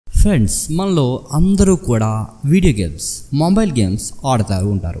Friends, మనలో అందరూ కూడా వీడియో గేమ్స్, మొబైల్ గేమ్స్ ఆడుతూ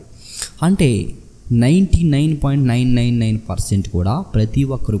ఉంటారు. అంటే 99.999% కూడా ప్రతి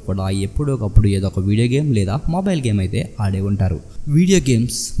ఒక్కరు కూడా ఎప్పుడో ఒకప్పుడు ఏదో ఒక వీడియో గేమ్ లేదా మొబైల్ గేమ్ అయితే ఆడే ఉంటారు. వీడియో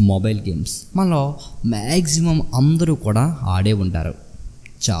గేమ్స్, మొబైల్ గేమ్స్ మనలో మ్యాక్సిమం అందరూ కూడా ఆడే ఉంటారు.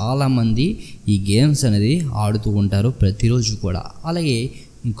 చాలామంది ఈ గేమ్స్ అనేది ఆడుతూ ఉంటారు ప్రతిరోజు కూడా. అలాగే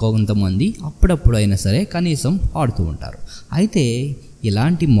ఇంకొంతమంది అప్పుడప్పుడు అయినా సరే కనీసం ఆడుతూ ఉంటారు. అయితే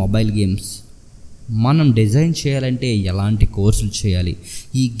ఇలాంటి మొబైల్ గేమ్స్ మనం డిజైన్ చేయాలంటే ఎలాంటి కోర్సులు చేయాలి,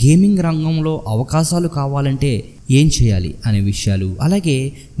 ఈ గేమింగ్ రంగంలో అవకాశాలు కావాలంటే ఏం చేయాలి అనే విషయాలు, అలాగే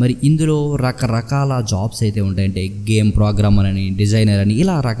మరి ఇందులో రకరకాల జాబ్స్ అయితే ఉంటాయంటే గేమ్ ప్రోగ్రామర్ అని, డిజైనర్ అని,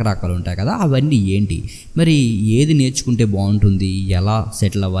 ఇలా రకరకాలు ఉంటాయి కదా. అవన్నీ ఏంటి, మరి ఏది నేర్చుకుంటే బాగుంటుంది, ఎలా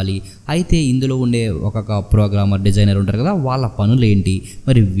సెటిల్ అవ్వాలి, అయితే ఇందులో ఉండే ఒక్కొక్క ప్రోగ్రామర్, డిజైనర్ ఉంటారు కదా, వాళ్ళ పనులు ఏంటి,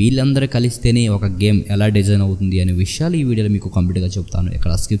 మరి వీళ్ళందరూ కలిస్తేనే ఒక గేమ్ ఎలా డిజైన్ అవుతుంది అనే విషయాలు ఈ వీడియోలో మీకు కంప్లీట్గా చెప్తాను.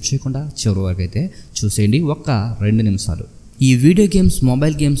 ఇక్కడ స్కిప్ చేయకుండా చివరి వరకు అయితే చూసేయండి, ఒక్క 2 నిమిషాలు. ఈ వీడియో గేమ్స్,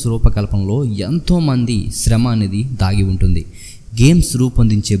 మొబైల్ గేమ్స్ రూపకల్పనలో ఎంతోమంది శ్రమ అనేది దాగి ఉంటుంది. గేమ్స్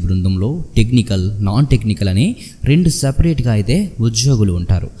రూపొందించే బృందంలో టెక్నికల్, నాన్ టెక్నికల్ అని 2 సెపరేట్గా అయితే ఉద్యోగులు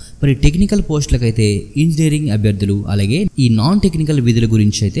ఉంటారు. మరి టెక్నికల్ పోస్టులకైతే ఇంజనీరింగ్ అభ్యర్థులు, అలాగే ఈ నాన్ టెక్నికల్ విధుల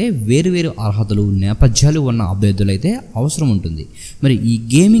గురించి అయితే వేరువేరు అర్హతలు, నేపథ్యాలు ఉన్న అభ్యర్థులు అయితే అవసరం ఉంటుంది. మరి ఈ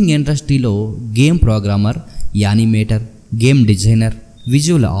గేమింగ్ ఇండస్ట్రీలో game programmer, animator, game designer,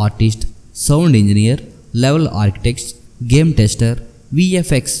 visual artist, sound engineer, level architects, game tester,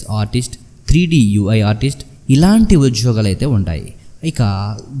 VFX artist, 3D UI artist, ఇలాంటి ఉద్యోగాలు అయితే ఉంటాయి. ఇక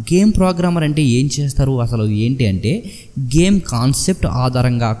గేమ్ ప్రోగ్రామర్ అంటే ఏం చేస్తారు, అసలు ఏంటి అంటే గేమ్ కాన్సెప్ట్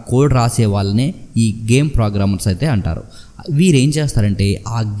ఆధారంగా కోడ్ రాసే వాళ్ళనే ఈ గేమ్ ప్రోగ్రామర్స్ అయితే అంటారు. వీరు ఏం చేస్తారంటే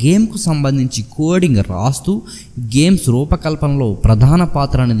ఆ గేమ్కు సంబంధించి కోడింగ్ రాస్తూ గేమ్స్ రూపకల్పనలో ప్రధాన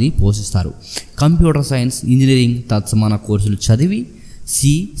పాత్ర అనేది పోషిస్తారు. కంప్యూటర్ సైన్స్, ఇంజనీరింగ్ తత్సమాన కోర్సులు చదివి C++,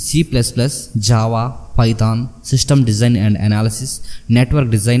 Java, Python, system design and analysis,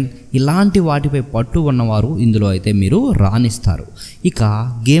 network design ఇలాంటి వాటిపై పట్టు ఉన్నవారు ఇందులో అయితే మీరు రాణిస్తారు. ఇక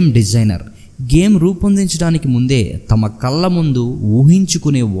గేమ్ డిజైనర్, గేమ్ రూపొందించడానికి ముందే తమ కళ్ళ ముందు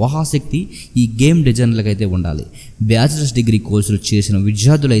ఊహించుకునే ఊహాశక్తి ఈ గేమ్ డిజైనర్లకైతే ఉండాలి. బ్యాచిలర్స్ డిగ్రీ కోర్సులు చేసిన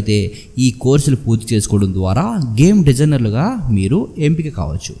విద్యార్థులైతే ఈ కోర్సులు పూర్తి చేసుకోవడం ద్వారా గేమ్ డిజైనర్లుగా మీరు ఎంపిక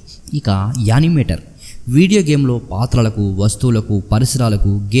కావచ్చు. ఇక యానిమేటర్, వీడియో గేమ్లో పాత్రలకు, వస్తువులకు,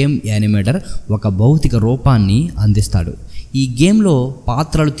 పరిసరాలకు గేమ్ యానిమేటర్ ఒక భౌతిక రూపాన్ని అందిస్తాడు. ఈ గేమ్లో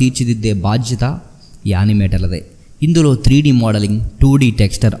పాత్రలు తీర్చిదిద్దే బాధ్యత యానిమేటర్లదే. ఇందులో 3D modelling, 2D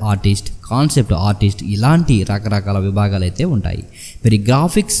texture artist, concept artist ఇలాంటి రకరకాల విభాగాలు అయితే ఉంటాయి. మరి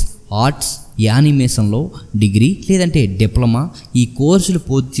గ్రాఫిక్స్, ఆర్ట్స్, యానిమేషన్లో డిగ్రీ లేదంటే డిప్లొమా ఈ కోర్సులు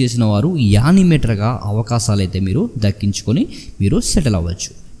పూర్తి చేసిన వారు యానిమేటర్గా అవకాశాలు అయితే మీరు దక్కించుకొని మీరు సెటిల్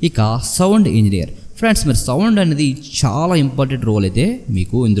అవ్వచ్చు. ఇక సౌండ్ ఇంజనీర్, ఫ్రెండ్స్, మరి సౌండ్ అనేది చాలా ఇంపార్టెంట్ రోల్ అయితే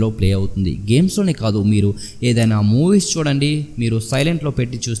మీకు ఇందులో ప్లే అవుతుంది. గేమ్స్లోనే కాదు, మీరు ఏదైనా మూవీస్ చూడండి, మీరు సైలెంట్లో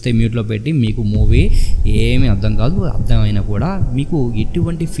పెట్టి చూస్తే, మ్యూట్లో పెట్టి మీకు మూవీ ఏమీ అర్థం కాదు, అర్థమైనా కూడా మీకు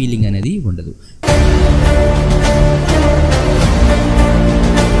ఎటువంటి ఫీలింగ్ అనేది ఉండదు.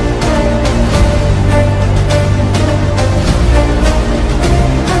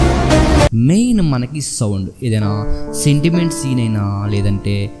 మెయిన్ మనకి సౌండ్, ఏదైనా సెంటిమెంట్ సీన్ అయినా,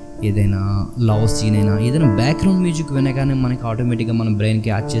 లేదంటే ఏదైనా లవ్ సీన్ అయినా, ఏదైనా బ్యాక్గ్రౌండ్ మ్యూజిక్ వినగానే మనకి ఆటోమేటిక్గా మన బ్రెయిన్కి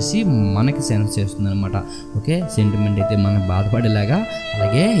యాడ్ చేసి మనకి సెన్స్ చేస్తుంది అనమాట. ఓకే, సెంటిమెంట్ అయితే మనం బాధపడేలాగా,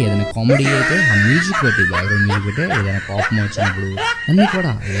 అలాగే ఏదైనా కామెడీ అయితే ఆ మ్యూజిక్ పెట్టి, బ్యాక్గ్రౌండ్ మ్యూజిక్ పెట్టి, ఏదైనా కోపం వచ్చినప్పుడు అన్నీ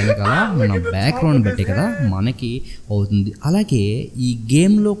కూడా వెనకాల మన బ్యాక్గ్రౌండ్ బట్టి కదా మనకి అవుతుంది. అలాగే ఈ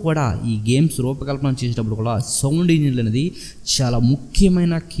గేమ్లో కూడా, ఈ గేమ్స్ రూపకల్పన చేసేటప్పుడు కూడా సౌండ్ ఇంజనీర్ అనేది చాలా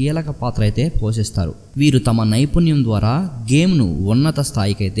ముఖ్యమైన కీలక పాత్ర అయితే పోషిస్తారు. వీరు తమ నైపుణ్యం ద్వారా గేమ్ను ఉన్నత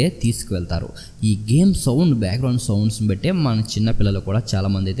స్థాయికి అయితే తీసుకువెళ్తారు. ఈ గేమ్ సౌండ్, బ్యాక్గ్రౌండ్ సౌండ్స్ బట్టే మన చిన్నపిల్లలు కూడా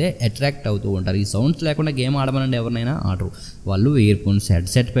చాలామంది అయితే అట్రాక్ట్ అవుతూ ఉంటారు. ఈ సౌండ్స్ లేకుండా గేమ్ ఆడమనండి ఎవరినైనా ఆడరు. వాళ్ళు ఇయర్ ఫోన్స్,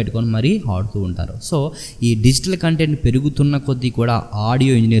 హెడ్సెట్ పెట్టుకొని మరీ ఆడుతూ ఉంటారు. సో ఈ డిజిటల్ కంటెంట్ పెరుగుతున్న కొద్దీ కూడా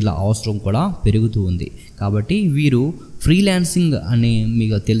ఆడియో ఇంజనీర్ల అవసరం కూడా పెరుగుతూ ఉంది. కాబట్టి వీరు ఫ్రీలాన్సింగ్ అని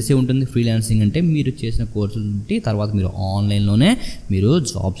మీకు తెలిసే ఉంటుంది. ఫ్రీలాన్సింగ్ అంటే మీరు చేసిన కోర్సులు బట్టి తర్వాత మీరు ఆన్లైన్లోనే మీరు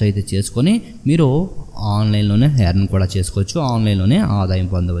జాబ్స్ అయితే చేసుకొని మీరు ఆన్లైన్లోనే ఎర్న్ కూడా చేసుకోవచ్చు, ఆన్లైన్లోనే ఆదాయం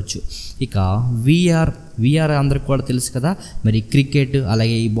పొందవచ్చు. ఇక విఆర్ అందరికి కూడా తెలుసు కదా. మరి క్రికెట్,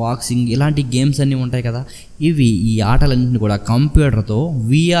 అలాగే ఈ బాక్సింగ్ ఇలాంటి గేమ్స్ అన్నీ ఉంటాయి కదా. ఈ ఆటలన్నింటినీ కూడా కంప్యూటర్తో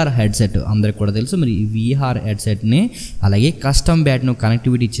విఆర్ హెడ్సెట్ అందరికి కూడా తెలుసు. మరి ఈ విఆర్ హెడ్సెట్ని అలాగే కస్టమ్ బ్యాట్ను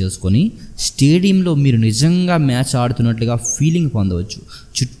కనెక్టివిటీ చేసుకొని స్టేడియంలో మీరు నిజంగా మ్యాచ్ ఆడుతున్నట్లుగా ఫీలింగ్ పొందవచ్చు.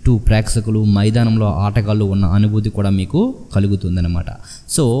 చుట్టూ ప్రేక్షకులు, మైదానంలో ఆటగాళ్ళు ఉన్న అనుభూతి కూడా మీకు కలుగుతుందన్నమాట.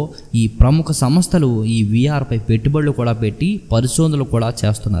 సో ఈ ప్రముఖ సంస్థలు ఈ విఆర్పై పెట్టుబడులు కూడా పెట్టి పరిశోధనలు కూడా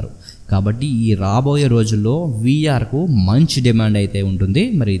చేస్తున్నారు. కాబట్టి ఈ రాబోయే రోజుల్లో వీఆర్కు మంచి డిమాండ్ అయితే ఉంటుంది.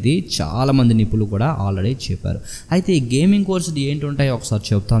 మరి ఇది చాలామంది నిపుణులు కూడా ఆల్రెడీ చెప్పారు. అయితే ఈ గేమింగ్ కోర్సులు ఏంటి ఉంటాయో ఒకసారి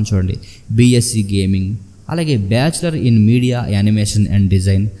చెప్తాను చూడండి. బీఎస్సీ గేమింగ్, అలాగే bachelor in media animation and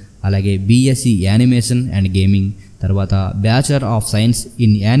design, అలాగే బీఎస్సీ యానిమేషన్ అండ్ గేమింగ్, తర్వాత bachelor of science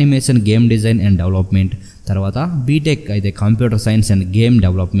in animation game design and development, తర్వాత బీటెక్ అయితే computer science and game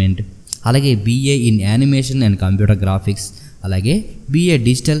development, అలాగే BA in animation and computer graphics, అలాగే BA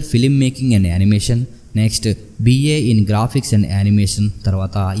digital film making and animation, next BA in graphics and animation,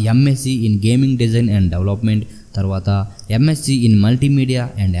 తర్వాత MSc in gaming design and development, తర్వాత MSc in multimedia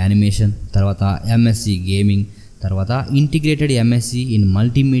and animation, తర్వాత MSc gaming, తర్వాత integrated MSc in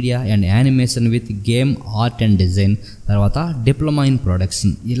multimedia and animation with game art and design, తర్వాత diploma in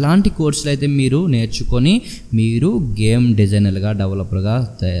production. ఇలాంటి కోర్సులు అయితే మీరు నేర్చుకొని మీరు గేమ్ డిజైనర్గా డెవలపర్గా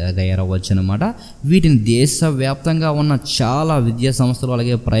తయారవ్వచ్చు అనమాట. వీటిని దేశవ్యాప్తంగా ఉన్న చాలా విద్యా సంస్థలు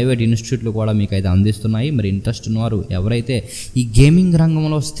అలాగే ప్రైవేట్ ఇన్స్టిట్యూట్లు కూడా మీకు అయితే అందిస్తున్నాయి. మరి ఇంట్రెస్ట్ ఉన్నవారు ఎవరైతే ఈ గేమింగ్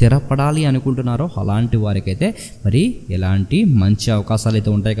రంగంలో స్థిరపడాలి అనుకుంటున్నారో అలాంటి వారికైతే మరి ఇలాంటి మంచి అవకాశాలు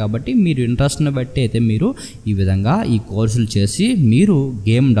అయితే ఉంటాయి. కాబట్టి మీరు ఇంట్రెస్ట్ని బట్టి అయితే మీరు ఈ విధంగా ఈ కోర్సులు చేసి మీరు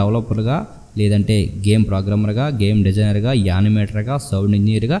గేమ్ డెవలపర్గా లేదంటే గేమ్ ప్రోగ్రామర్గా, గేమ్ డిజైనర్గా, యానిమేటర్గా, సౌండ్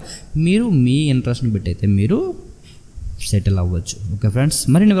ఇంజనీర్గా మీరు మీ ఇంట్రెస్ట్ని బట్టి అయితే మీరు సెటిల్ అవ్వచ్చు. ఓకే ఫ్రెండ్స్,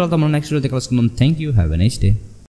 మరిన్ని వెళ్తాం మనం నెక్స్ట్ రోజు కలుసుకుందాం. Thank you, have a nice day.